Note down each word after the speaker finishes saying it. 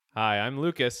Hi, I'm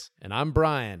Lucas, And I'm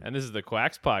Brian. and this is the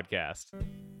Quacks Podcast.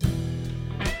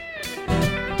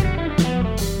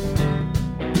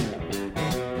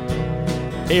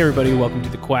 Hey, everybody, welcome to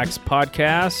the Quacks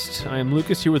Podcast. I am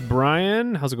Lucas here with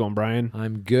Brian. How's it going, Brian?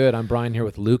 I'm good. I'm Brian here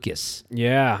with Lucas.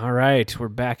 Yeah, all right, we're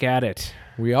back at it.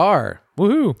 We are.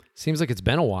 Woohoo! Seems like it's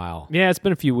been a while. Yeah, it's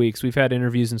been a few weeks. We've had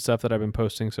interviews and stuff that I've been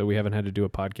posting, so we haven't had to do a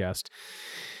podcast.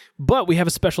 But we have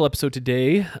a special episode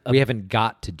today. We haven't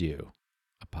got to do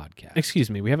a podcast. Excuse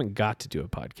me, we haven't got to do a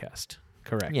podcast.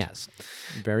 Correct. Yes.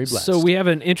 Very blessed. So we have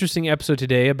an interesting episode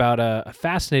today about a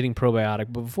fascinating probiotic.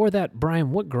 But before that,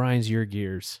 Brian, what grinds your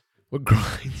gears? What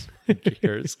grinds my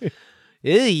gears?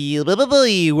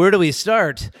 Where do we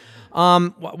start?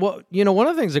 Well, you know, one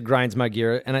of the things that grinds my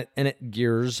gear, and it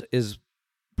gears is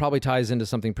probably ties into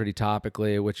something pretty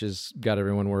topically, which has got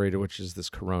everyone worried, which is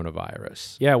this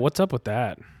coronavirus. Yeah, what's up with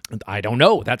that? I don't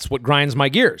know. That's what grinds my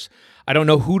gears. I don't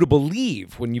know who to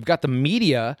believe when you've got the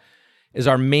media is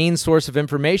our main source of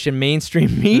information,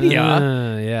 mainstream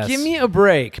media. Yes. Give me a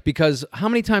break, because how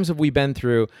many times have we been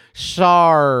through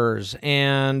SARS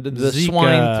and the Zika.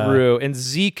 swine flu and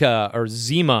Zika or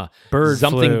Zima, Bird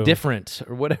something flu. different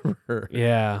or whatever.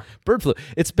 Yeah. Bird flu.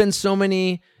 It's been so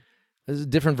many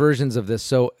different versions of this,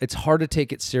 so it's hard to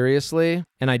take it seriously.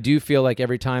 And I do feel like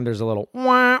every time there's a little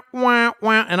wah, wah,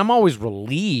 wah, and I'm always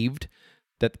relieved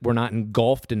that we're not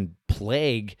engulfed in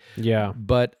plague. Yeah.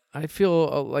 But I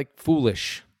feel like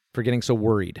foolish for getting so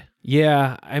worried.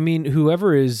 Yeah. I mean,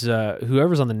 whoever's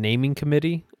on the naming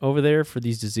committee over there for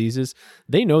these diseases,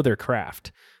 they know their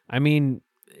craft. I mean,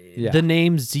 Yeah. the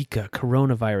name Zika,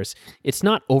 coronavirus, it's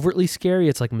not overtly scary.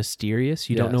 It's like mysterious.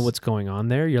 You don't know Yes. what's going on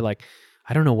there. You're like,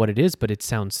 I don't know what it is, but it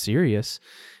sounds serious.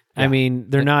 I Yeah. mean,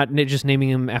 they're not just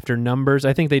naming them after numbers.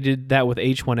 I think they did that with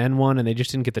H1N1, and they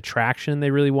just didn't get the traction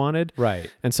they really wanted. Right.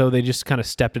 And so they just kind of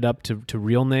stepped it up to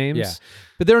real names. Yeah.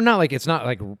 But they're not like, it's not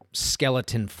like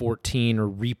Skeleton 14 or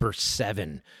Reaper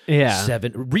 7. Yeah.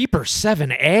 Reaper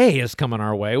 7A is coming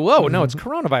our way. Whoa, no, it's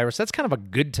coronavirus. That's kind of a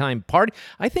good time party.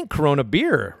 I think Corona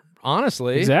beer,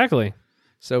 honestly. Exactly.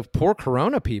 So poor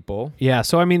Corona people. Yeah.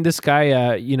 So, I mean, this guy,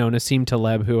 Nassim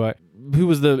Taleb, who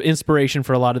was the inspiration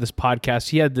for a lot of this podcast,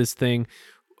 he had this thing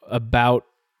about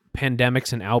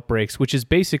pandemics and outbreaks, which is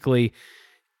basically,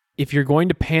 if you're going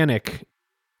to panic,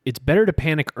 it's better to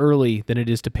panic early than it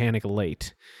is to panic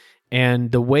late.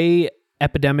 And the way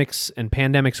epidemics and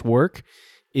pandemics work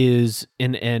is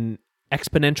in an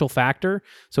exponential factor.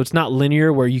 So it's not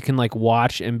linear where you can like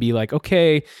watch and be like,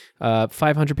 okay,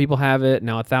 500 people have it.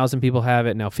 Now 1,000 people have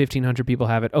it. Now 1,500 people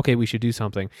have it. Okay, we should do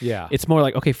something. Yeah. It's more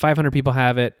like, okay, 500 people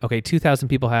have it. Okay, 2,000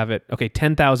 people have it. Okay,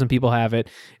 10,000 people have it.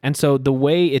 And so the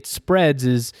way it spreads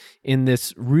is in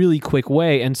this really quick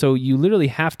way. And so you literally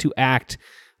have to act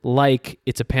like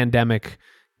it's a pandemic,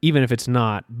 even if it's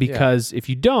not, because if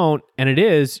you don't, and it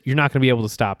is, you're not going to be able to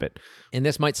stop it. And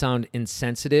this might sound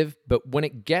insensitive, but when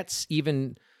it gets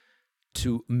even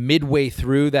to midway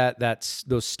through that's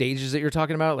those stages that you're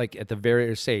talking about, like at the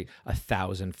very, say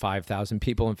 1,000, 5,000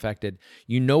 people infected,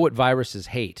 you know what viruses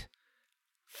hate?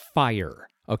 Fire.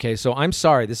 Okay, so I'm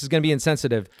sorry, this is going to be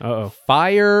insensitive. Uh-oh.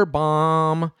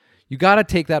 Firebomb. You got to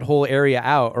take that whole area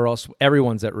out, or else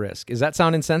everyone's at risk. Does that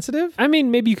sound insensitive? I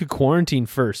mean, maybe you could quarantine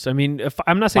first. I mean, if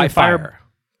I'm not saying By fire.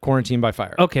 Quarantine by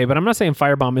fire. Okay, but I'm not saying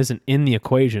firebomb isn't in the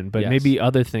equation, but Yes. maybe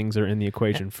other things are in the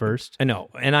equation first. I know,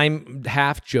 and I'm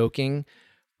half joking,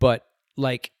 but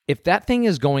like if that thing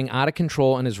is going out of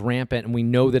control and is rampant, and we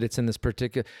know that it's in this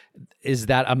particular, is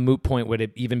that a moot point? Would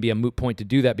it even be a moot point to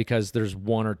do that because there's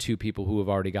one or two people who have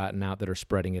already gotten out that are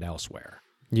spreading it elsewhere?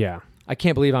 Yeah. I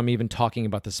can't believe I'm even talking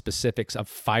about the specifics of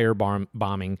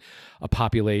bombing a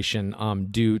population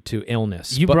due to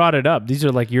illness. You brought it up. These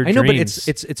are like your I know, dreams.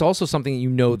 but it's also something you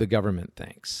know the government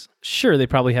thinks. Sure, they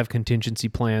probably have contingency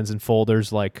plans and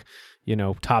folders like,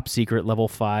 top secret level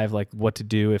 5, like what to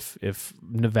do if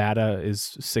Nevada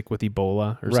is sick with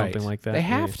Ebola or something like that. They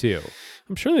have to.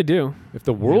 I'm sure they do. If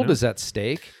the world is at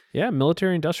stake. Yeah,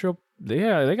 military, industrial, they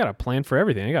got a plan for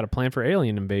everything. They got a plan for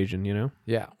alien invasion,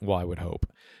 Yeah, well, I would hope.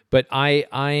 But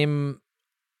I'm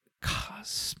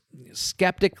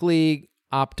skeptically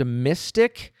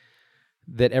optimistic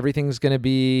that everything's going to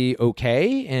be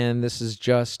okay. And this is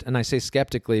just, and I say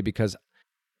skeptically because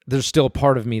there's still a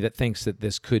part of me that thinks that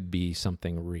this could be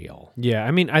something real. Yeah,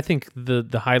 I mean, I think the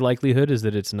high likelihood is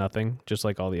that it's nothing, just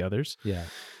like all the others. Yeah.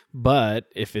 But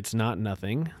if it's not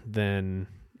nothing, then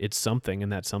it's something,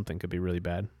 and that something could be really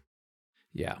bad.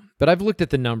 Yeah. But I've looked at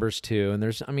the numbers too, and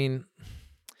it's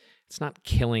not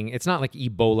killing. It's not like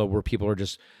Ebola where people are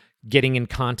just getting in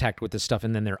contact with this stuff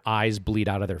and then their eyes bleed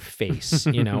out of their face.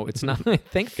 It's not,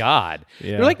 thank God.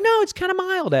 Yeah. They're like, no, it's kind of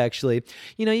mild actually.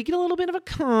 You get a little bit of a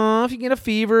cough, you get a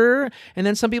fever, and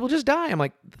then some people just die. I'm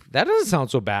like, that doesn't sound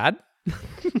so bad.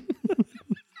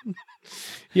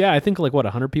 Yeah, I think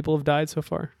 100 people have died so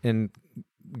far. And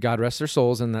God rest their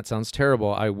souls, and that sounds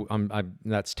terrible.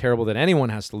 That's terrible that anyone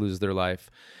has to lose their life.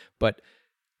 But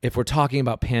if we're talking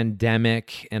about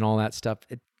pandemic and all that stuff,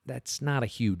 that's not a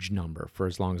huge number for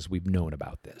as long as we've known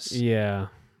about this. Yeah.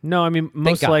 No, I mean,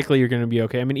 most likely you're going to be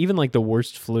okay. I mean, even the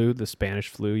worst flu, the Spanish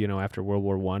flu, after World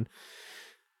War I,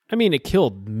 I mean, it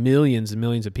killed millions and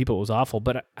millions of people. It was awful,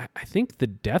 but I think the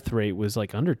death rate was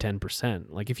under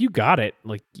 10%. If you got it,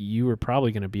 you were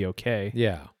probably going to be okay.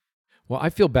 Yeah. Well, I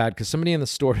feel bad because somebody in the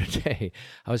store today,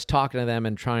 I was talking to them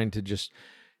and trying to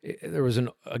there was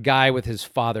a guy with his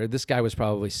father. This guy was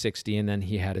probably 60, and then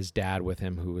he had his dad with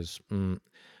him who was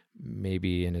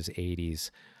maybe in his 80s.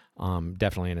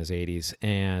 Definitely in his 80s.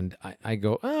 And I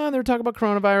go, they're talking about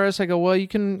coronavirus. I go, well, you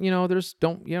can,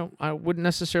 I wouldn't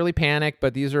necessarily panic,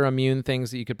 but these are immune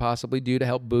things that you could possibly do to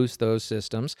help boost those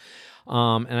systems.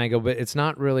 And I go, but it's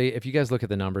not really, if you guys look at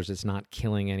the numbers, it's not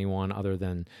killing anyone other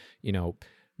than,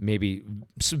 maybe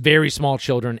very small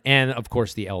children and, of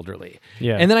course, the elderly.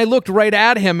 Yeah. And then I looked right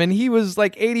at him, and he was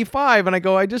 85, and I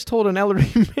go, I just told an elderly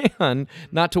man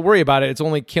not to worry about it. It's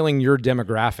only killing your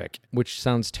demographic, which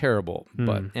sounds terrible.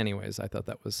 But anyways, I thought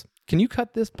that was... Can you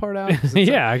cut this part out?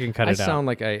 Yeah, I can cut it out. I sound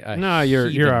like a No,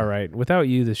 you're all right. Without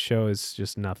you, this show is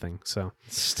just nothing, so...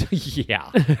 Yeah.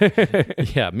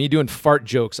 Yeah, me doing fart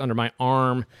jokes under my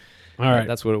arm. All right.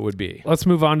 That's what it would be. Let's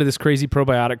move on to this crazy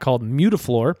probiotic called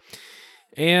Mutaflor.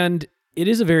 And it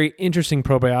is a very interesting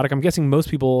probiotic. I'm guessing most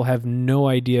people have no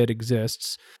idea it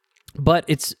exists, but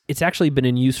it's actually been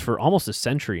in use for almost a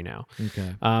century now.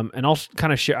 Okay. And I'll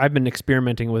kind of share, I've been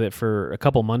experimenting with it for a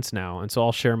couple months now, and so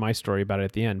I'll share my story about it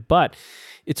at the end. But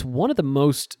it's one of the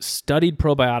most studied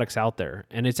probiotics out there,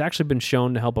 and it's actually been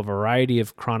shown to help a variety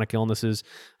of chronic illnesses,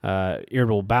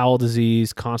 irritable bowel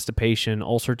disease, constipation,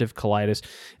 ulcerative colitis,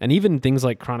 and even things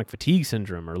like chronic fatigue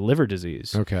syndrome or liver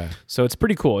disease. Okay. So it's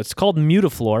pretty cool. It's called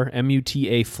Mutaflor,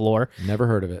 M-U-T-A Flor. Never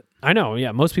heard of it. I know,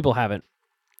 yeah, most people haven't.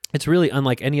 It's really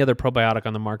unlike any other probiotic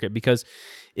on the market because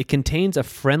it contains a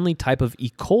friendly type of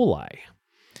E. coli.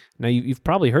 Now, you've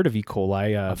probably heard of E.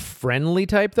 coli. A friendly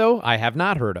type, though? I have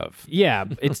not heard of. Yeah,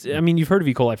 you've heard of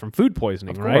E. coli from food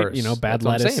poisoning, of right? Course. Bad That's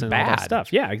what I'm lettuce saying, and bad. all that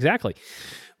stuff. Yeah, exactly.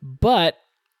 But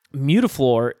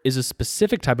Mutaflor is a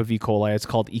specific type of E. coli. It's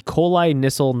called E. coli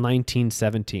Nissl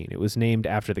 1917. It was named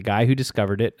after the guy who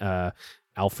discovered it,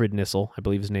 Alfred Nissl, I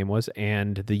believe his name was,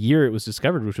 and the year it was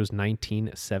discovered, which was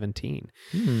 1917.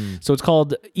 So it's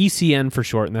called ECN for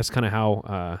short, and that's kind of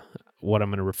how what I'm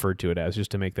going to refer to it as,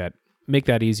 just to make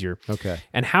that easier. Okay.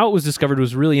 And how it was discovered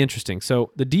was really interesting.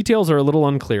 So the details are a little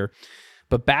unclear,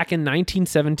 but back in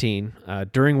 1917,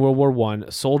 during World War I,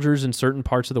 soldiers in certain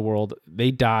parts of the world,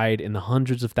 they died in the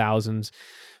hundreds of thousands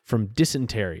from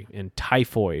dysentery and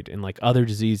typhoid and other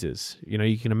diseases.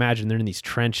 You can imagine they're in these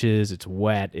trenches. It's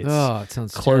wet. It's it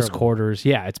sounds close terrible. quarters.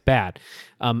 Yeah, it's bad.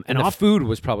 And the food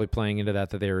was probably playing into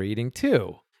that they were eating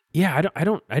too. Yeah,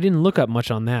 I didn't look up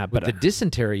much on that, but the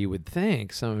dysentery, you would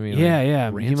think.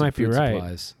 Yeah, you might be right.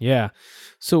 Supplies. Yeah.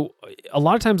 So a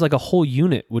lot of times, a whole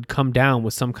unit would come down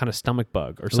with some kind of stomach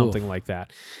bug or something like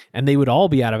that, and they would all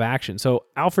be out of action. So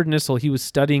Alfred Nissl, he was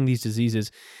studying these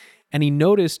diseases, and he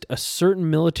noticed a certain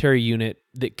military unit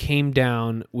that came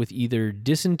down with either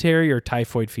dysentery or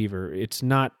typhoid fever. It's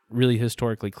not really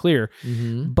historically clear,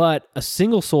 but a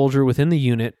single soldier within the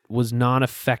unit was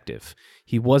non-effective.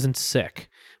 He wasn't sick.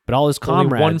 But all his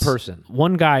comrades, only one person,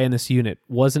 one guy in this unit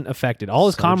wasn't affected. All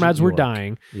his comrades were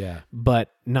dying,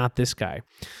 but not this guy.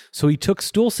 So he took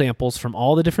stool samples from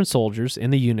all the different soldiers in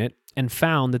the unit and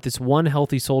found that this one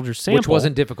healthy soldier's sample... Which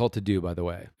wasn't difficult to do, by the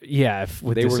way. Yeah,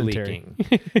 with they dysentery.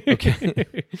 were leaking.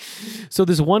 Okay. So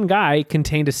this one guy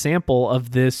contained a sample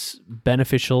of this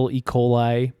beneficial E.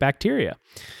 coli bacteria.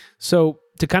 So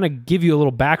to kind of give you a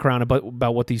little background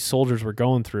about what these soldiers were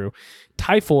going through,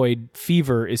 typhoid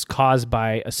fever is caused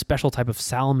by a special type of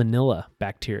salmonella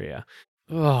bacteria.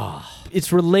 Oh.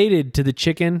 It's related to the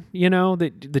chicken,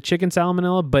 the chicken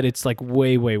salmonella, but it's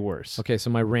way, way worse. Okay, so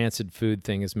my rancid food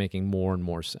thing is making more and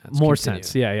more sense. More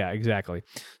sense. Yeah, exactly.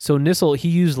 So Nissl, he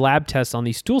used lab tests on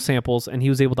these stool samples, and he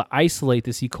was able to isolate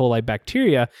this E. coli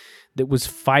bacteria that was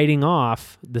fighting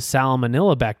off the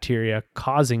salmonella bacteria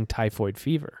causing typhoid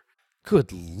fever.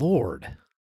 Good Lord.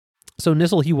 So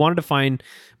Nissl, he wanted to find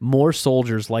more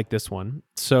soldiers like this one.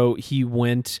 So he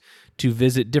went to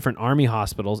visit different army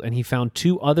hospitals, and he found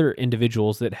two other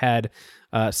individuals that had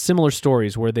similar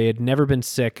stories where they had never been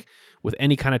sick with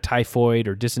any kind of typhoid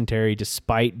or dysentery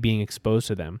despite being exposed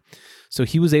to them. So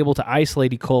he was able to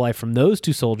isolate E. coli from those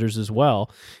 2 soldiers as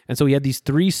well. And so he had these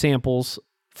 3 samples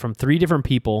from 3 different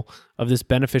people of this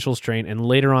beneficial strain, and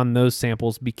later on those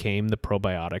samples became the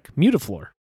probiotic Mutaflor.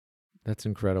 That's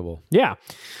incredible. Yeah.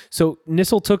 So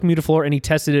Nissl took Mutaflor and he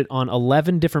tested it on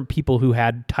 11 different people who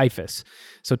had typhus.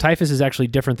 So typhus is actually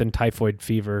different than typhoid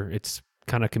fever. It's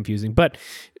kind of confusing. But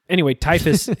anyway,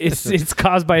 typhus, it's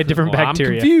caused by a different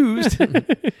bacteria. I'm confused.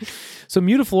 So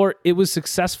Mutaflor, it was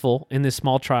successful in this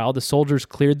small trial. The soldiers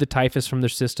cleared the typhus from their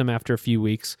system after a few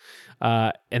weeks,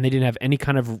 and they didn't have any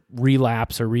kind of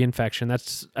relapse or reinfection.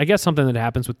 That's, I guess, something that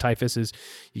happens with typhus is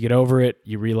you get over it,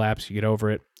 you relapse, you get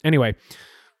over it. Anyway,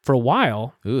 for a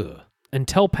while,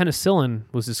 until penicillin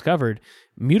was discovered,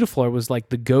 Mutaflor was like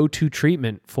the go-to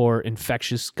treatment for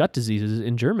infectious gut diseases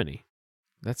in Germany.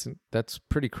 That's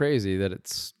pretty crazy that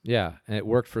and it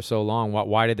worked for so long.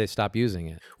 Why did they stop using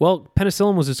it? Well,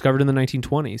 penicillin was discovered in the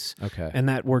 1920s. Okay. And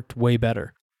that worked way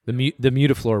better. The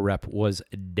Mutaflor rep was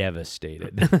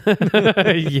devastated.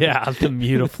 Yeah, the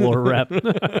Mutaflor rep.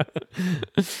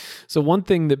 So one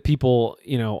thing that people,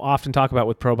 often talk about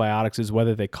with probiotics is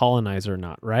whether they colonize or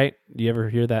not, right? Do you ever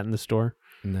hear that in the store?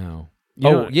 No.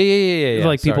 Yeah.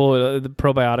 Like Sorry. people, the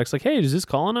probiotics, like, hey, does this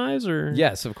colonize or?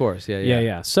 Yes, of course.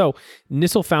 Yeah. So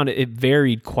Nissl found it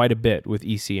varied quite a bit with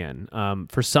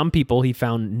ECN. For some people, he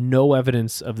found no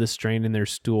evidence of this strain in their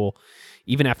stool,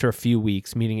 even after a few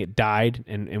weeks, meaning it died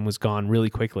and was gone really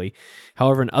quickly.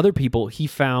 However, in other people, he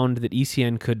found that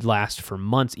ECN could last for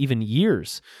months, even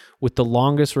years, with the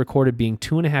longest recorded being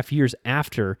 2.5 years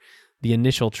after the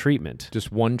initial treatment.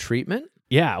 Just one treatment?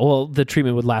 Yeah, well, the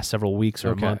treatment would last several weeks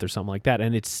or a month or something like that,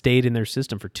 and it stayed in their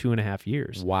system for 2.5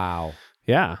 years. Wow.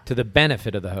 Yeah. To the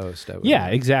benefit of the host. Yeah,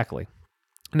 exactly.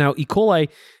 Now, E. coli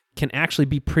can actually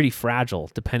be pretty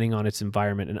fragile depending on its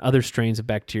environment and other strains of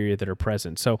bacteria that are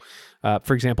present. So,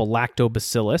 for example,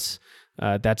 lactobacillus,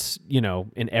 that's,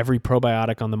 in every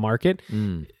probiotic on the market,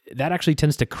 that actually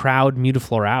tends to crowd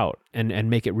Mutaflor out and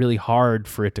make it really hard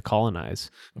for it to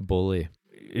colonize. Bully.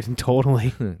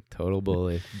 Totally. Total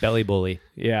bully. Belly bully.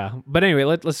 Yeah. But anyway,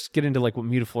 let's get into like what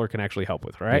Mutaflor can actually help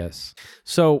with, right? Yes.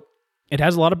 So it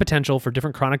has a lot of potential for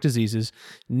different chronic diseases.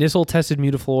 Nissl tested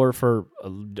Mutaflor for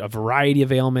a variety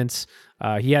of ailments.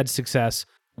 He had success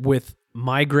with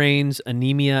migraines,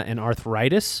 anemia, and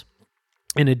arthritis,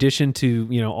 in addition to,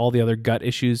 all the other gut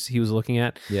issues he was looking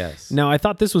at. Yes. Now, I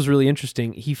thought this was really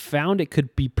interesting. He found it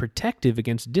could be protective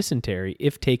against dysentery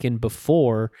if taken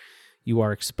before you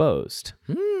are exposed.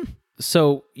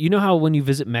 So, you know how when you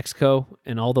visit Mexico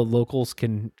and all the locals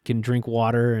can drink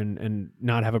water and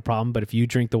not have a problem, but if you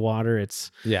drink the water, it's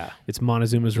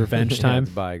Montezuma's revenge time.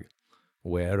 It's by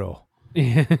Güero.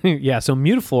 Yeah, so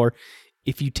Mutaflor,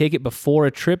 if you take it before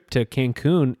a trip to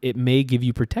Cancun, it may give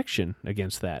you protection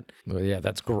against that. Well, yeah,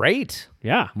 that's great.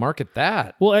 Yeah. Market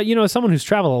that. Well, as someone who's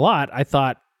traveled a lot, I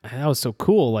thought that was so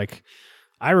cool. Like,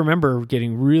 I remember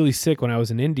getting really sick when I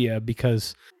was in India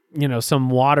because some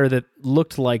water that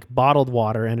looked like bottled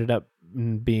water ended up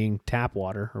being tap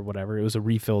water or whatever. It was a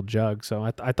refilled jug. So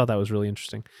I thought that was really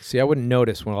interesting. See, I wouldn't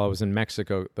notice when I was in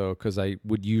Mexico, though, because I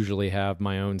would usually have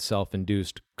my own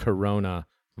self-induced corona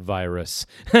virus.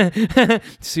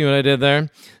 See what I did there?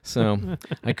 So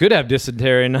I could have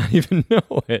dysentery and not even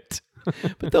know it.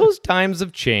 But those times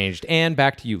have changed. And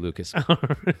back to you, Lucas.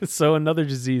 So another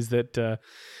disease that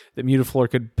Mutaflor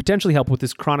could potentially help with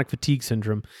is chronic fatigue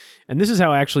syndrome. And this is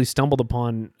how I actually stumbled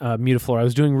upon Mutaflor. I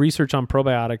was doing research on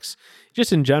probiotics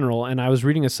just in general, and I was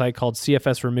reading a site called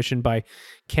CFS Remission by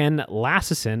Ken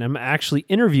Lassison. I'm actually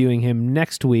interviewing him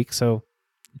next week, so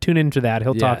tune into that.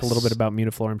 He'll talk a little bit about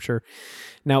Mutaflor, I'm sure.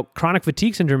 Now, chronic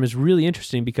fatigue syndrome is really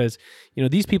interesting because,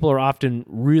 these people are often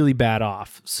really bad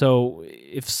off. So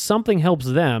if something helps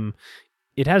them,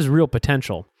 it has real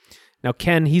potential. Now,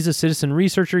 Ken, he's a citizen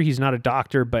researcher. He's not a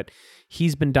doctor, but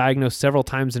he's been diagnosed several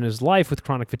times in his life with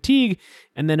chronic fatigue.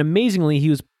 And then amazingly,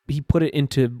 he put it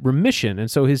into remission. And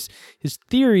so his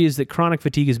theory is that chronic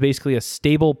fatigue is basically a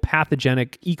stable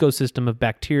pathogenic ecosystem of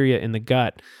bacteria in the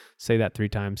gut. Say that 3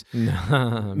 times.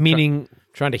 Meaning...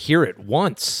 Trying to hear it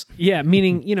once. Yeah,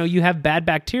 meaning, you have bad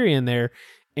bacteria in there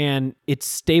and it's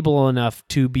stable enough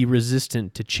to be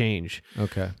resistant to change.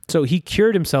 Okay. So he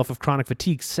cured himself of chronic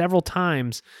fatigue several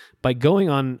times by going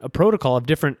on a protocol of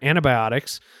different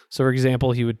antibiotics. So, for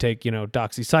example, he would take,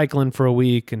 doxycycline for a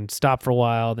week and stop for a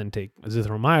while, then take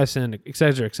azithromycin, et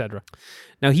cetera, et cetera.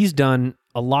 Now, he's done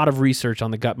a lot of research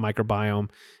on the gut microbiome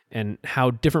and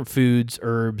how different foods,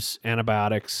 herbs,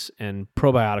 antibiotics, and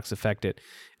probiotics affect it.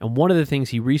 And one of the things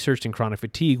he researched in chronic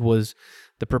fatigue was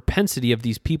the propensity of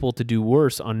these people to do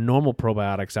worse on normal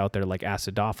probiotics out there like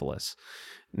Acidophilus.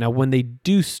 Now, when they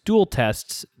do stool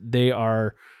tests, they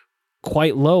are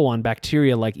quite low on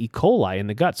bacteria like E. coli in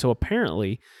the gut. So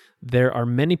apparently, there are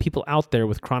many people out there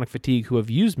with chronic fatigue who have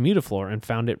used Mutaflor and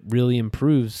found it really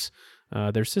improves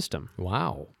their system.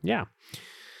 Wow. Yeah.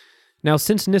 Now,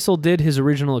 since Nissl did his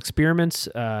original experiments,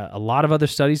 a lot of other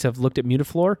studies have looked at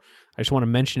Mutaflor. I just want to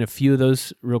mention a few of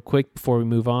those real quick before we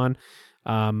move on.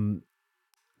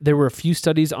 There were a few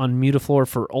studies on Mutaflor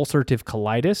for ulcerative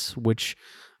colitis, which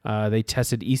they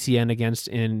tested ECN against,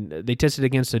 they tested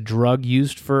against a drug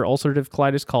used for ulcerative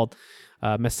colitis called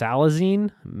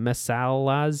mesalazine,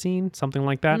 something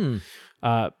like that.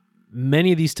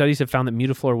 Many of these studies have found that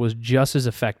Mutaflor was just as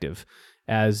effective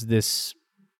as this.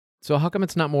 So how come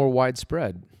it's not more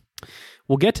widespread?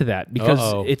 We'll get to that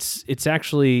because it's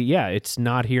actually, it's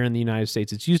not here in the United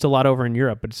States. It's used a lot over in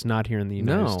Europe, but it's not here in the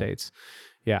United States.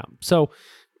 Yeah. So,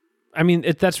 I mean,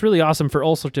 that's really awesome for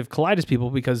ulcerative colitis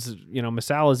people because,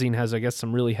 mesalazine has, I guess,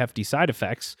 some really hefty side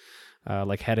effects,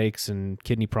 like headaches and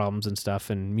kidney problems and stuff,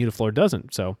 and Mutaflor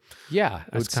doesn't. So, yeah,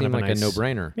 it would seem like a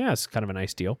no-brainer. Yeah, it's kind of a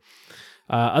nice deal.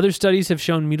 Other studies have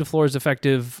shown Mutaflor is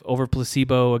effective over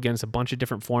placebo against a bunch of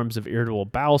different forms of irritable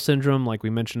bowel syndrome, like we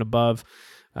mentioned above.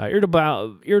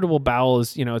 Irritable bowel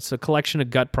is, it's a collection of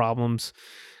gut problems,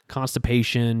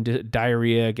 constipation,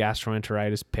 diarrhea,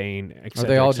 gastroenteritis, pain, etc. Are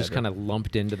they all just kind of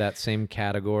lumped into that same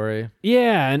category?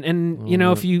 Yeah, and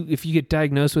if you get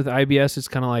diagnosed with IBS, it's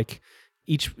kind of like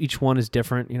each one is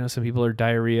different. Some people are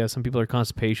diarrhea, some people are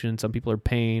constipation, some people are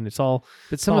pain. It's all.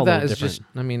 But some of that is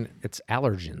different. It's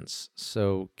allergens.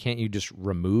 So can't you just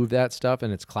remove that stuff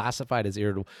and it's classified as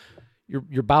irritable?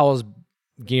 Your bowel's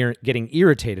getting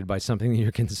irritated by something that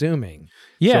you're consuming.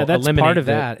 Yeah, so that's part of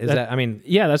that.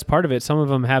 Yeah, that's part of it. Some of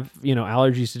them have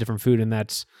allergies to different food, and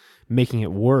that's making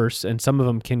it worse. And some of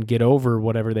them can get over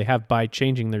whatever they have by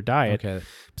changing their diet. Okay.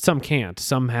 Some can't.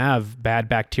 Some have bad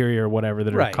bacteria or whatever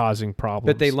that are causing problems.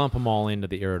 But they lump them all into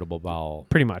the irritable bowel.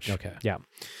 Pretty much. Okay. Yeah.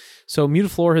 So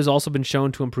Mutaflor has also been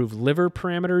shown to improve liver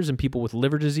parameters in people with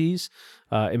liver disease,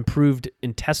 improved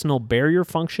intestinal barrier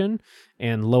function,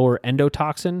 and lower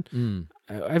endotoxin.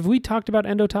 Have we talked about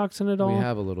endotoxin at all? We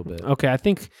have a little bit. Okay, I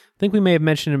think we may have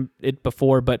mentioned it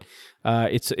before, but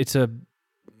it's a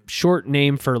short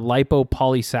name for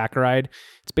lipopolysaccharide.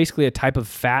 It's basically a type of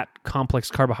fat complex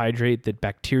carbohydrate that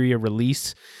bacteria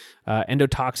release.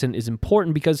 Endotoxin is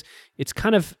important because it's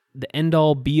kind of the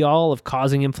end-all, be-all of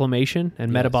causing inflammation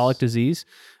and metabolic disease.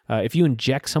 If you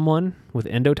inject someone with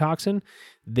endotoxin,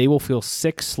 they will feel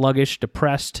sick, sluggish,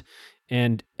 depressed,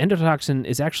 and endotoxin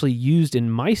is actually used in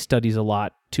mice studies a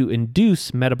lot to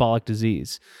induce metabolic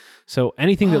disease. So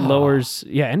anything that lowers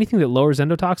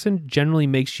endotoxin generally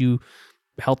makes you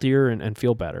healthier and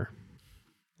feel better.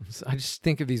 I just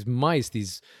think of these mice,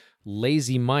 these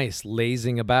lazy mice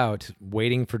lazing about,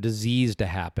 waiting for disease to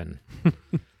happen.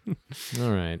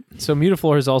 All right. So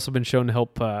Mutaflor has also been shown to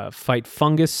help fight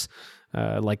fungus,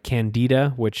 like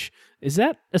Candida, which, is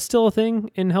that still a thing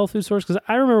in health food stores? Because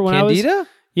I remember when Candida?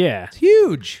 Yeah. It's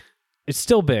huge. It's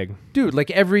still big. Dude,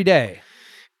 like every day.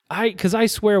 Because I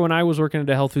swear when I was working at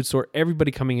a health food store,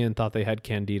 everybody coming in thought they had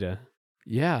Candida.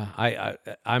 Yeah,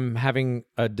 I'm having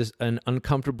an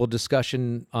uncomfortable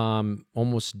discussion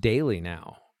almost daily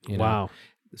now. Wow.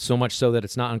 So much so that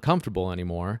it's not uncomfortable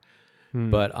anymore.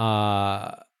 But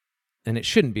and it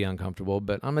shouldn't be uncomfortable,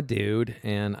 but I'm a dude,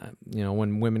 and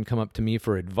when women come up to me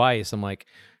for advice, I'm like,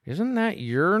 isn't that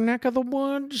your neck of the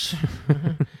woods?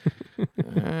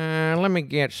 Let me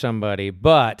get somebody.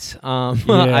 But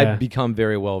I've become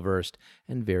very well versed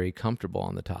and very comfortable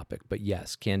on the topic. But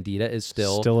yes, Candida is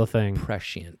still a thing.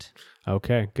 Prescient.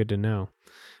 Okay, good to know.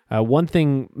 One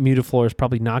thing Mutaflor is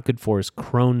probably not good for is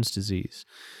Crohn's disease.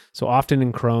 So often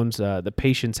in Crohn's, the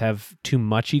patients have too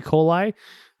much E. coli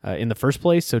in the first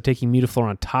place, so taking Mutaflor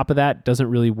on top of that doesn't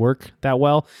really work that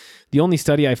well. The only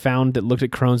study I found that looked at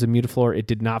Crohn's and Mutaflor, it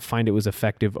did not find it was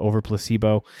effective over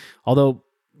placebo, although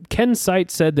Ken's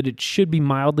site said that it should be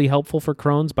mildly helpful for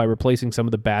Crohn's by replacing some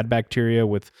of the bad bacteria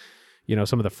with,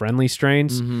 some of the friendly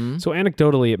strains. So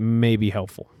anecdotally, it may be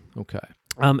helpful. Okay.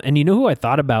 And who I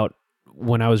thought about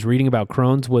when I was reading about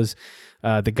Crohn's was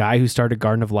the guy who started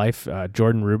Garden of Life,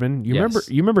 Jordan Rubin. You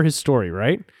remember his story,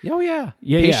 right? Oh, yeah.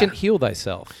 Patient, heal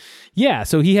thyself. Yeah,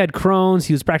 so he had Crohn's.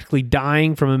 He was practically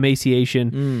dying from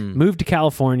emaciation, moved to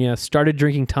California, started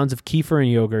drinking tons of kefir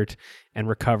and yogurt, and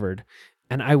recovered.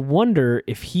 And I wonder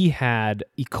if he had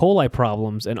E. coli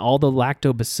problems and all the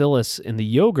lactobacillus in the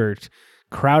yogurt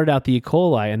crowded out the E.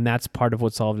 coli, and that's part of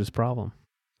what solved his problem.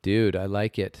 Dude, I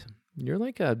like it. You're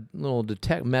like a little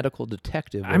medical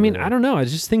detective. I mean, I don't know.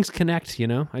 It's just things connect,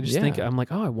 I just think, I'm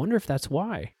like, I wonder if that's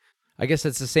why. I guess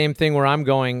it's the same thing where I'm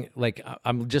going, like,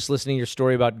 I'm just listening to your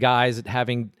story about guys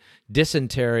having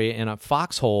dysentery in a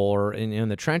foxhole or in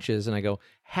the trenches, and I go,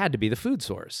 had to be the food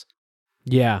source.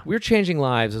 Yeah. We're changing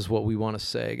lives is what we want to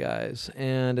say, guys.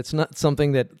 And it's not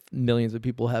something that millions of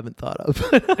people haven't thought of.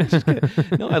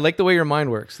 No, I like the way your mind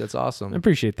works. That's awesome. I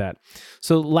appreciate that.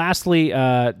 So lastly,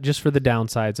 just for the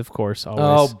downsides, of course,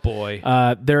 always. Oh, boy.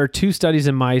 There are 2 studies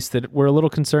in mice that were a little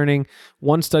concerning.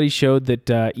 One study showed that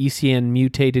ECN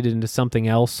mutated into something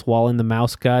else while in the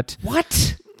mouse gut.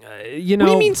 What? You know,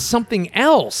 What do you mean something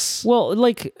else? well,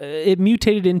 like it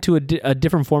mutated into a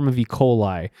different form of E.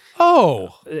 coli.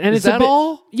 Oh, And is it's a that bit-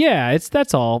 all? Yeah,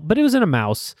 that's all. But it was in a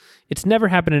mouse. It's never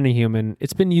happened in a human.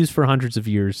 It's been used for hundreds of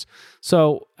years.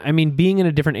 So, I mean, being in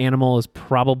a different animal is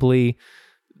probably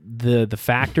the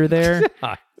factor there.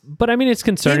 But I mean, it's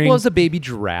concerning. It was a baby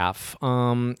giraffe.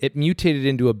 It mutated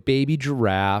into a baby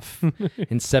giraffe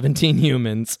in 17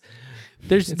 humans.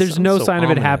 There's sounds no so sign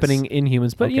of it ominous. happening in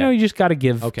humans, but Okay. you just got to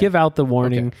give out the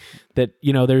warning that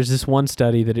there's this one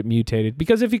study that it mutated,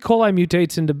 because if E. coli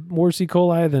mutates into worse E.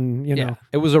 coli, then Yeah,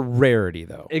 it was a rarity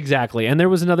though. exactly. And there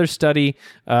was another study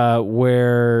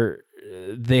where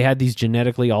they had these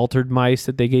genetically altered mice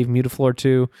that they gave Mutaflor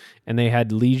to, and they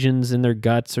had lesions in their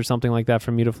guts or something like that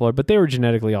from Mutaflor, but they were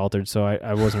genetically altered, so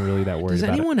I wasn't really that worried Does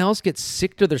about anyone else get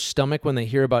sick to their stomach when they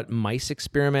hear about mice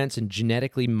experiments and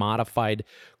genetically modified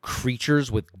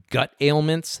creatures with gut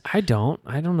ailments? it. I don't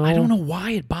know. I don't know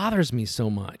why it bothers me so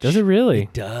much. Does it really?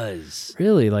 It does.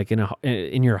 Really? Like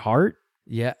in your heart?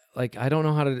 Yeah, like I don't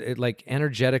know how to, like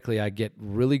energetically I get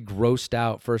really grossed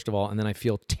out first of all, and then I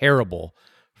feel terrible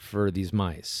for these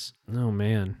mice. Oh,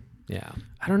 man. Yeah.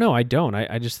 I don't know. I don't.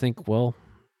 I just think, well,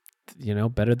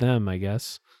 better them, I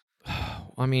guess.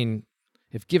 I mean,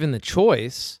 if given the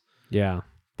choice, Yeah.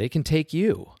 they can take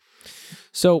you.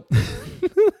 So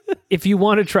if you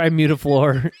want to try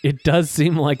Mutaflor, it does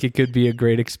seem like it could be a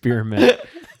great experiment.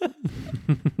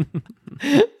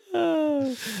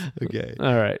 Okay.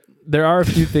 All right. There are a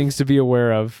few things to be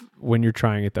aware of when you're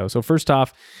trying it, though. So first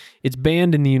off, it's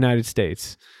banned in the United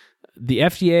States. The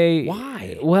FDA...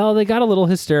 Why? Well, they got a little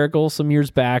hysterical some years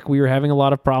back. We were having a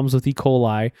lot of problems with E.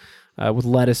 coli, with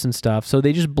lettuce and stuff. So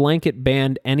they just blanket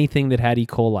banned anything that had E.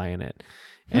 coli in it.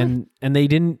 And they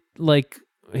didn't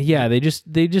they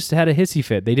just had a hissy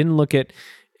fit. They didn't look at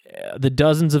the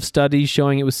dozens of studies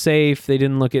showing it was safe. They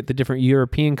didn't look at the different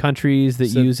European countries that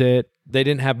use it. They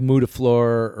didn't have Mutaflor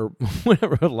or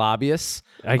whatever lobbyists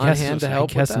I on guess hand to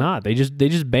help I guess with that? not. They just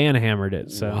hammered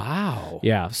it. So Wow.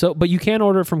 yeah. So but you can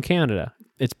order it from Canada.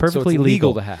 It's perfectly so it's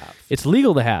legal to have. It's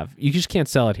legal to have. You just can't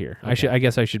sell it here. I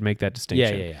guess I should make that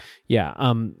distinction. Yeah.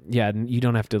 Yeah. You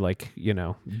don't have to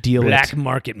deal it.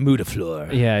 market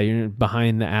Mutaflor. Yeah, you're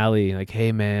behind the alley, like,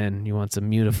 hey man, you want some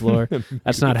Mutaflor?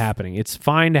 That's not happening. It's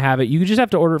fine to have it. You just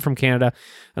have to order it from Canada,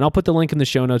 and I'll put the link in the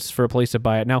show notes for a place to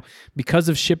buy it. Now, because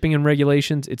of shipping and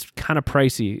regulations, it's kind of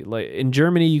pricey. Like in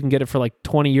Germany, you can get it for like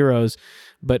 20 euros,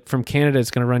 but from Canada,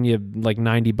 it's going to run you like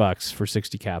 $90 for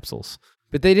 60 capsules.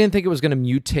 But they didn't think it was going to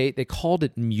mutate. They called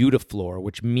it Mutaflor,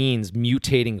 which means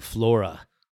mutating flora.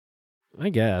 I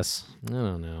guess. I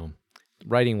don't know.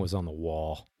 Writing was on the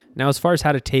wall. Now, as far as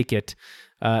how to take it,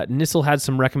 Nissel had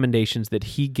some recommendations that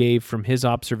he gave from his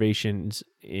observations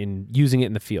in using it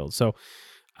in the field. So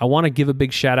I want to give a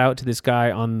big shout out to this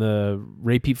guy on the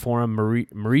Repeat forum,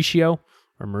 Mauricio.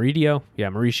 Yeah,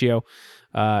 Mauricio.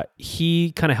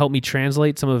 He kind of helped me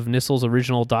translate some of Nissel's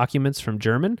original documents from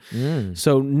German.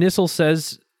 So Nissel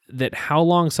says that how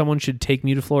long someone should take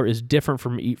Mutaflor is different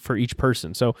for each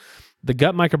person. So the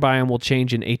gut microbiome will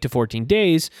change in 8 to 14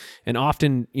 days, and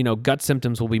often, gut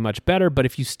symptoms will be much better, but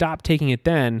if you stop taking it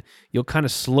then, you'll kind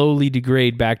of slowly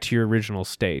degrade back to your original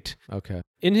state. Okay.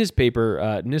 In his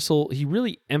paper, Nissel, he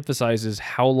really emphasizes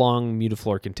how long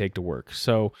Mutaflor can take to work.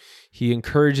 So he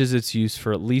encourages its use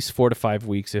for at least 4 to 5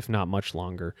 weeks, if not much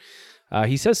longer.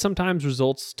 He says sometimes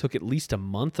results took at least a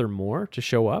month or more to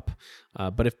show up,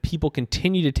 but if people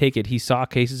continue to take it, he saw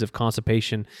cases of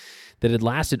constipation that had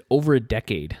lasted over a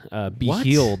decade be What?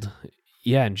 healed.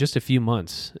 Yeah, in just a few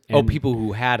months. And People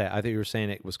who had it. I thought you were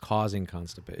saying it was causing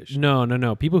constipation.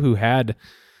 No. People who had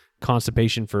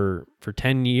constipation for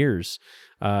 10 years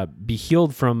be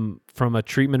healed from a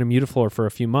treatment of Mutaflor for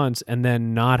a few months and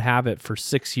then not have it for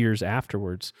 6 years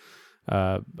afterwards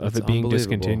of That's it being unbelievable.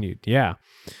 discontinued. Yeah.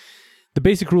 The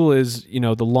basic rule is,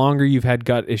 the longer you've had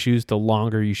gut issues, the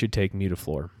longer you should take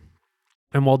Mutaflor.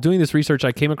 And while doing this research,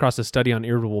 I came across a study on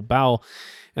irritable bowel,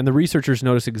 and the researchers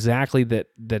noticed exactly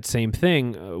that same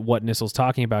thing, what Nissel's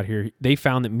talking about here. They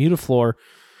found that Mutaflor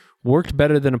worked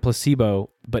better than a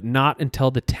placebo, but not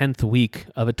until the 10th week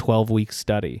of a 12-week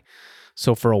study.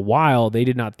 So for a while, they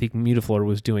did not think Mutaflor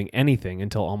was doing anything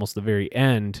until almost the very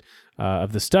end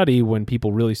of the study, when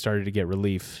people really started to get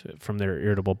relief from their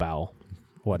irritable bowel,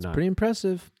 whatnot. Pretty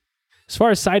impressive. As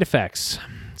far as side effects,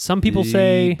 some people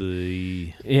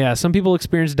say, some people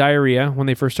experience diarrhea when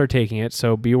they first start taking it,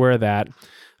 so be aware of that.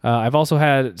 I've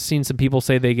also seen some people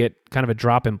say they get kind of a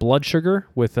drop in blood sugar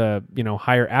with a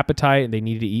higher appetite, and they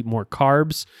need to eat more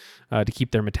carbs to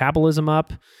keep their metabolism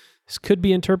up. This could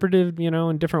be interpreted,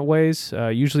 in different ways.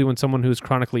 Usually when someone who's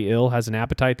chronically ill has an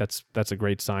appetite, that's a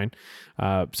great sign.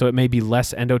 So it may be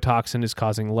less endotoxin is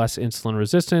causing less insulin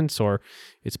resistance, or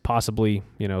it's possibly,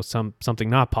 something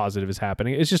not positive is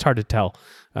happening. It's just hard to tell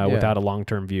without a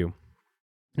long-term view.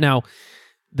 Now,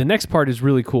 the next part is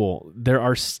really cool. There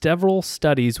are several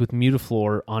studies with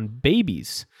Mutaflor on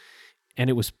babies, and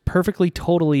it was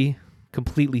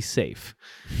completely safe.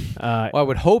 Well, I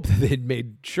would hope that they'd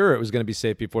made sure it was going to be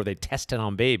safe before they tested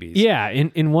on babies. Yeah,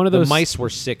 in one of those... The mice were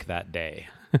sick that day.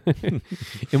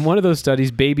 In one of those studies,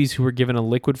 babies who were given a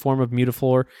liquid form of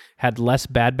Mutaflor had less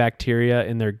bad bacteria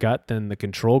in their gut than the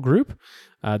control group.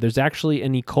 There's actually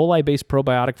an E. coli-based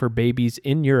probiotic for babies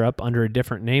in Europe under a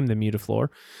different name than Mutaflor.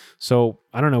 So,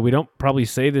 I don't know, we don't probably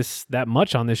say this that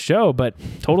much on this show, but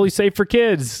totally safe for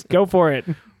kids. Go for it.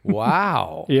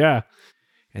 Wow. Yeah.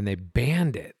 And they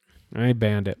banned it. I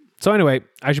banned it. So anyway,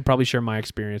 I should probably share my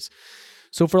experience.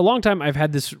 So for a long time, I've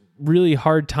had this really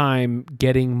hard time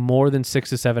getting more than 6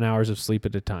 to 7 hours of sleep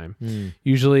at a time.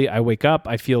 Usually I wake up,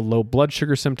 I feel low blood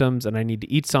sugar symptoms, and I need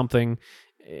to eat something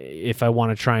if I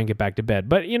want to try and get back to bed.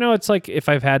 But, it's like if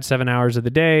I've had 7 hours of the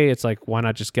day, it's like, why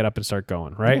not just get up and start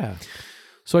going, right? Yeah.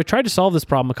 So I tried to solve this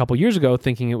problem a couple years ago,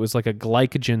 thinking it was like a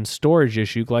glycogen storage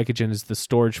issue. Glycogen is the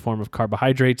storage form of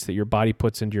carbohydrates that your body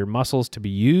puts into your muscles to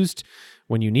be used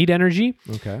when you need energy.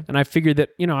 Okay. And I figured that,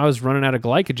 I was running out of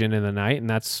glycogen in the night, and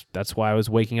that's why I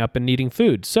was waking up and needing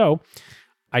food. So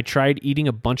I tried eating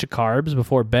a bunch of carbs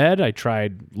before bed. I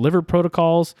tried liver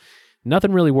protocols.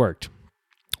 Nothing really worked.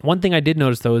 One thing I did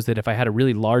notice, though, is that if I had a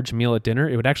really large meal at dinner,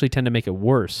 it would actually tend to make it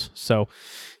worse. So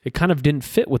it kind of didn't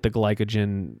fit with the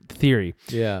glycogen theory.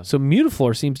 Yeah. So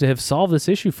Mutaflor seems to have solved this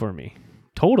issue for me.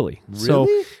 Totally. Really?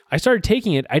 So I started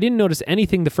taking it. I didn't notice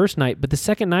anything the first night, but the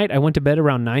second night I went to bed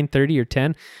around 9:30 or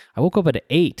 10. I woke up at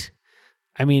 8.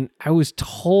 I mean, I was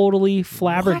totally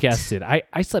flabbergasted.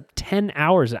 I slept 10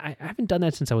 hours. I haven't done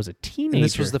that since I was a teenager. And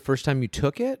this was the first time you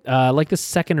took it? Like the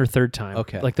second or third time.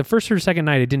 Okay. Like the first or second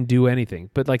night, I didn't do anything.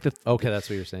 But like Okay, that's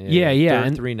what you're saying. Yeah.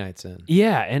 And 3 nights in.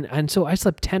 Yeah, and so I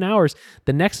slept 10 hours.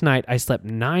 The next night, I slept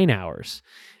 9 hours.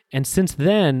 And since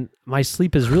then, my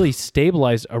sleep has really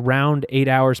stabilized around 8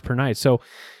 hours per night. So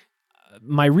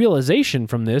my realization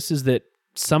from this is that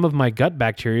some of my gut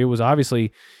bacteria was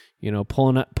obviously,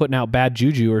 putting out bad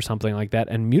juju or something like that.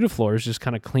 And Mutaflor is just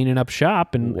kind of cleaning up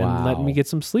shop and letting me get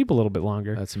some sleep a little bit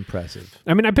longer. That's impressive.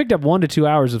 I mean, I picked up 1 to 2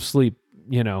 hours of sleep,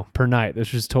 per night.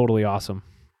 This was totally awesome.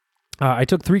 I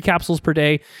took 3 capsules per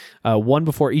day, 1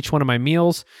 before each one of my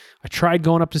meals. I tried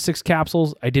going up to 6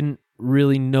 capsules. I didn't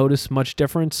really notice much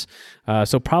difference.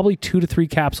 So probably 2 to 3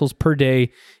 capsules per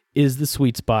day is the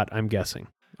sweet spot, I'm guessing.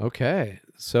 Okay.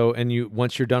 So,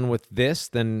 once you're done with this,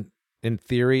 then in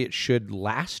theory, it should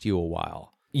last you a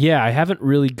while. Yeah, I haven't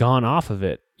really gone off of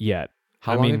it yet.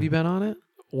 How long have you been on it?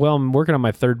 Well, I'm working on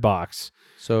my 3rd box.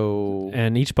 So,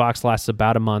 and each box lasts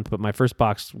about a month, but my first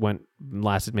box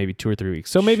lasted maybe 2 or 3 weeks.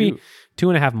 So maybe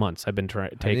 2.5 months I've been taking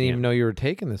it. I didn't even know you were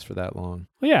taking this for that long.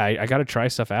 Well, yeah, I got to try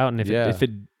stuff out, and if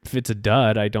it's a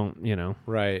dud, I don't,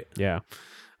 Right. Yeah.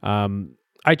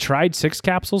 I tried 6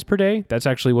 capsules per day. That's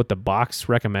actually what the box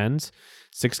recommends.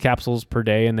 6 capsules per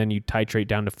day, and then you titrate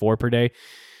down to 4 per day.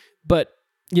 But,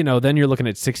 then you're looking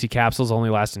at 60 capsules only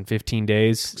lasting 15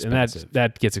 days, and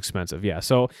that gets expensive. Yeah.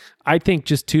 So I think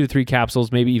just 2 to 3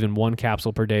 capsules, maybe even 1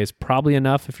 capsule per day is probably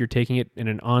enough if you're taking it in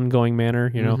an ongoing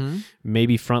manner,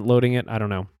 maybe front loading it. I don't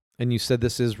know. And you said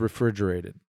this is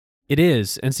refrigerated. It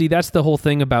is. And see, that's the whole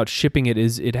thing about shipping it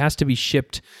is it has to be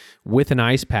shipped with an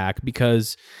ice pack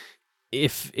because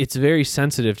if it's very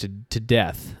sensitive to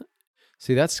death.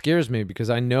 See, that scares me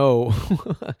because I know,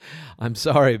 I'm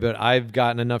sorry, but I've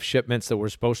gotten enough shipments that were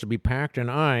supposed to be packed in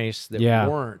ice that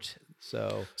weren't.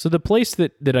 So the place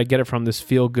that I get it from, this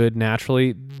Feel Good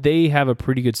Naturally, they have a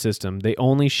pretty good system. They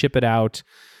only ship it out.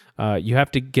 You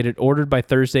have to get it ordered by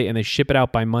Thursday, and they ship it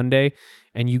out by Monday,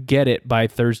 and you get it by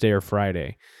Thursday or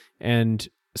Friday. And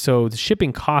so the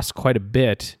shipping costs quite a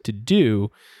bit to do.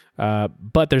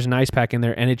 But there's an ice pack in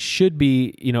there, and it should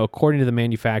be, according to the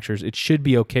manufacturers, it should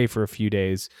be okay for a few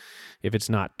days if it's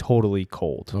not totally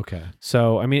cold. Okay.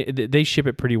 So, I mean, they ship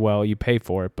it pretty well. You pay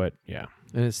for it, but yeah.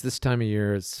 And it's this time of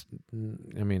year.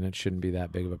 It shouldn't be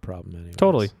that big of a problem anyway.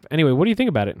 Totally. Anyway, what do you think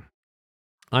about it?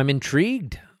 I'm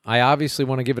intrigued. I obviously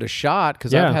want to give it a shot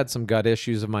because Yeah. I've had some gut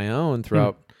issues of my own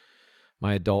throughout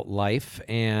my adult life,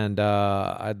 and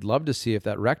I'd love to see if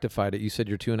that rectified it. You said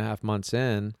you're 2.5 months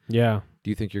in. Yeah. Do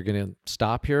you think you're going to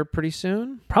stop here pretty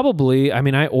soon? Probably. I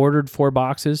mean, I ordered 4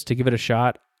 boxes to give it a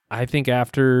shot. I think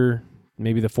after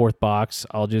maybe the 4th box,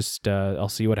 I'll just I'll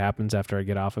see what happens after I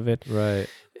get off of it. Right.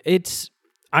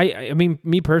 I mean,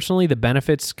 me personally, the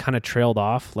benefits kind of trailed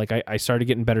off. Like I started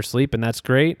getting better sleep, and that's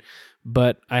great,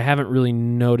 but I haven't really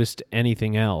noticed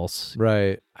anything else.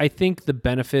 Right. I think the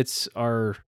benefits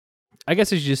are, I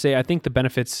guess I should just say, I think the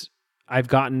benefits I've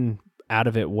gotten out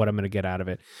of it, what I'm going to get out of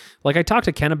it. Like I talked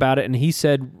to Ken about it, and he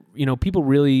said, people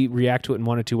really react to it in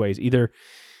one of 2 ways. Either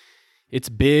it's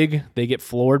big, they get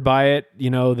floored by it,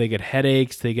 they get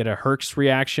headaches, they get a Herx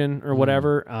reaction or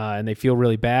whatever, and they feel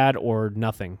really bad, or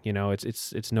nothing.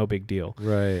 It's no big deal.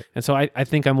 Right. And so I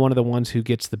think I'm one of the ones who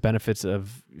gets the benefits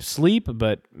of sleep,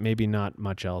 but maybe not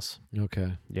much else.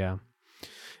 Okay. Yeah.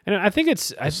 And I think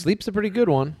Sleep's a pretty good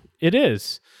one. it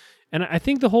is. And I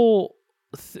think the whole,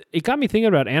 it got me thinking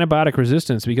about antibiotic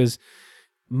resistance, because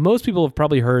most people have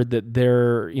probably heard that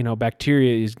their,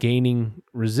 bacteria is gaining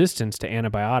resistance to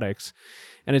antibiotics.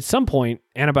 And at some point,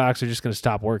 antibiotics are just going to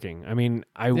stop working. I mean,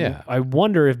 I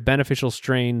wonder if beneficial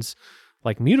strains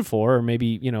like Mutafor, or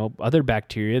maybe, other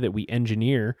bacteria that we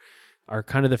engineer, are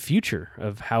kind of the future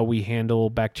of how we handle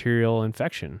bacterial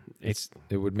infection. It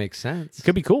would make sense. It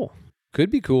could be cool. Could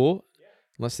be cool,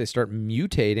 unless they start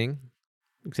mutating.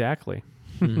 Exactly.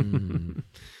 It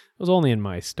was only in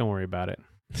mice. Don't worry about it.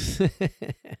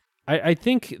 I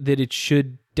think that it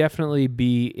should definitely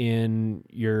be in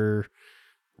your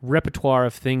repertoire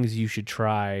of things you should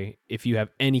try if you have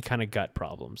any kind of gut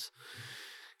problems.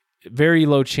 Very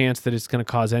low chance that it's going to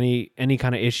cause any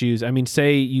kind of issues. I mean,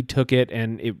 say you took it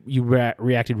and you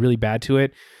reacted really bad to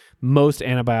it. Most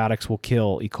antibiotics will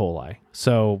kill E. coli.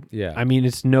 So, yeah. I mean,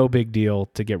 it's no big deal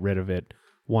to get rid of it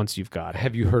once you've got it.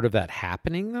 Have you heard of that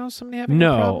happening though? Somebody having a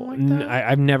problem like that?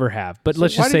 I've never have. But So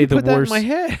let's why just did say you the put that worst. in my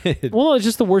head. Well, it's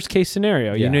just the worst case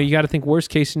scenario. Yeah. You got to think worst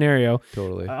case scenario.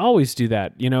 Totally. I always do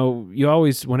that. You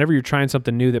always, whenever you're trying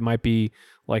something new that might be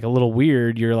like a little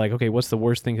weird, you're like, okay, what's the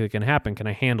worst thing that can happen? Can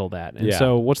I handle that? And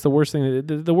so what's the worst thing?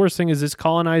 The worst thing is this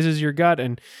colonizes your gut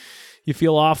and you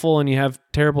feel awful and you have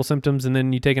terrible symptoms, and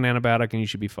then you take an antibiotic and you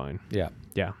should be fine. Yeah.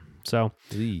 Yeah. So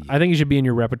I think it should be in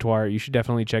your repertoire. You should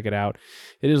definitely check it out.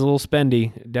 It is a little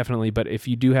spendy, definitely, but if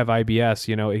you do have IBS,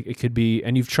 it could be,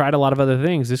 and you've tried a lot of other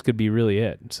things, this could be really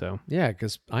it. So yeah,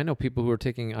 because I know people who are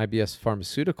taking IBS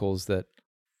pharmaceuticals that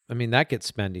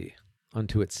gets spendy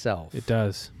unto itself. it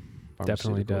does.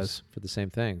 Definitely does. For the same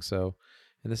thing. So,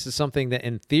 and this is something that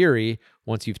in theory,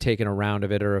 once you've taken a round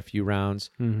of it or a few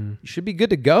rounds, you should be good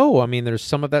to go. I mean, there's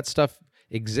some of that stuff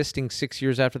existing 6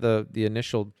 years after the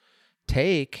initial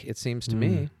take, it seems to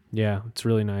me. Yeah, it's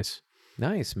really nice.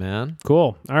 Nice, man.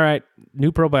 Cool. All right.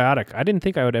 New probiotic. I didn't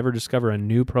think I would ever discover a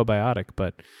new probiotic,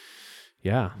 but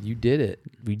yeah, You did it.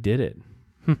 we did it.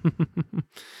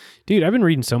 Dude, I've been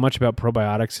reading so much about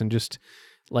probiotics, and just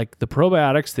like the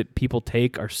probiotics that people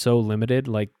take are so limited,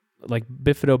 like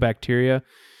bifidobacteria.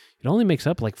 It only makes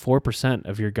up like 4%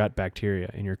 of your gut bacteria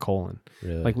in your colon.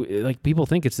 Really? Like people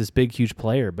think it's this big, huge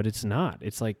player, but it's not.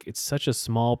 It's such a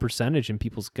small percentage in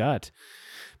people's gut,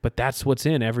 but that's what's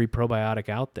in every probiotic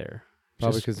out there.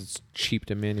 Probably because it's cheap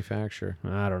to manufacture.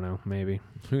 I don't know, maybe.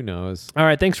 Who knows? All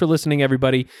right. Thanks for listening,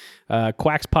 everybody.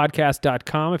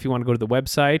 Quackspodcast.com if you want to go to the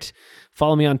website.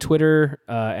 Follow me on Twitter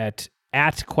at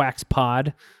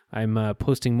QuacksPod. I'm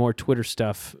posting more Twitter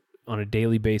stuff on a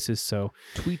daily basis. So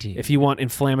Tweeting. if you want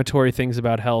inflammatory things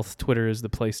about health, Twitter is the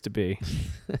place to be.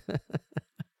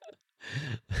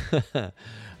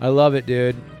 I love it,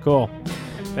 dude. Cool.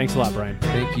 Thanks a lot, Brian.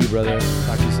 Thank you, brother.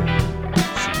 Talk to you soon.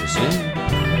 See you soon.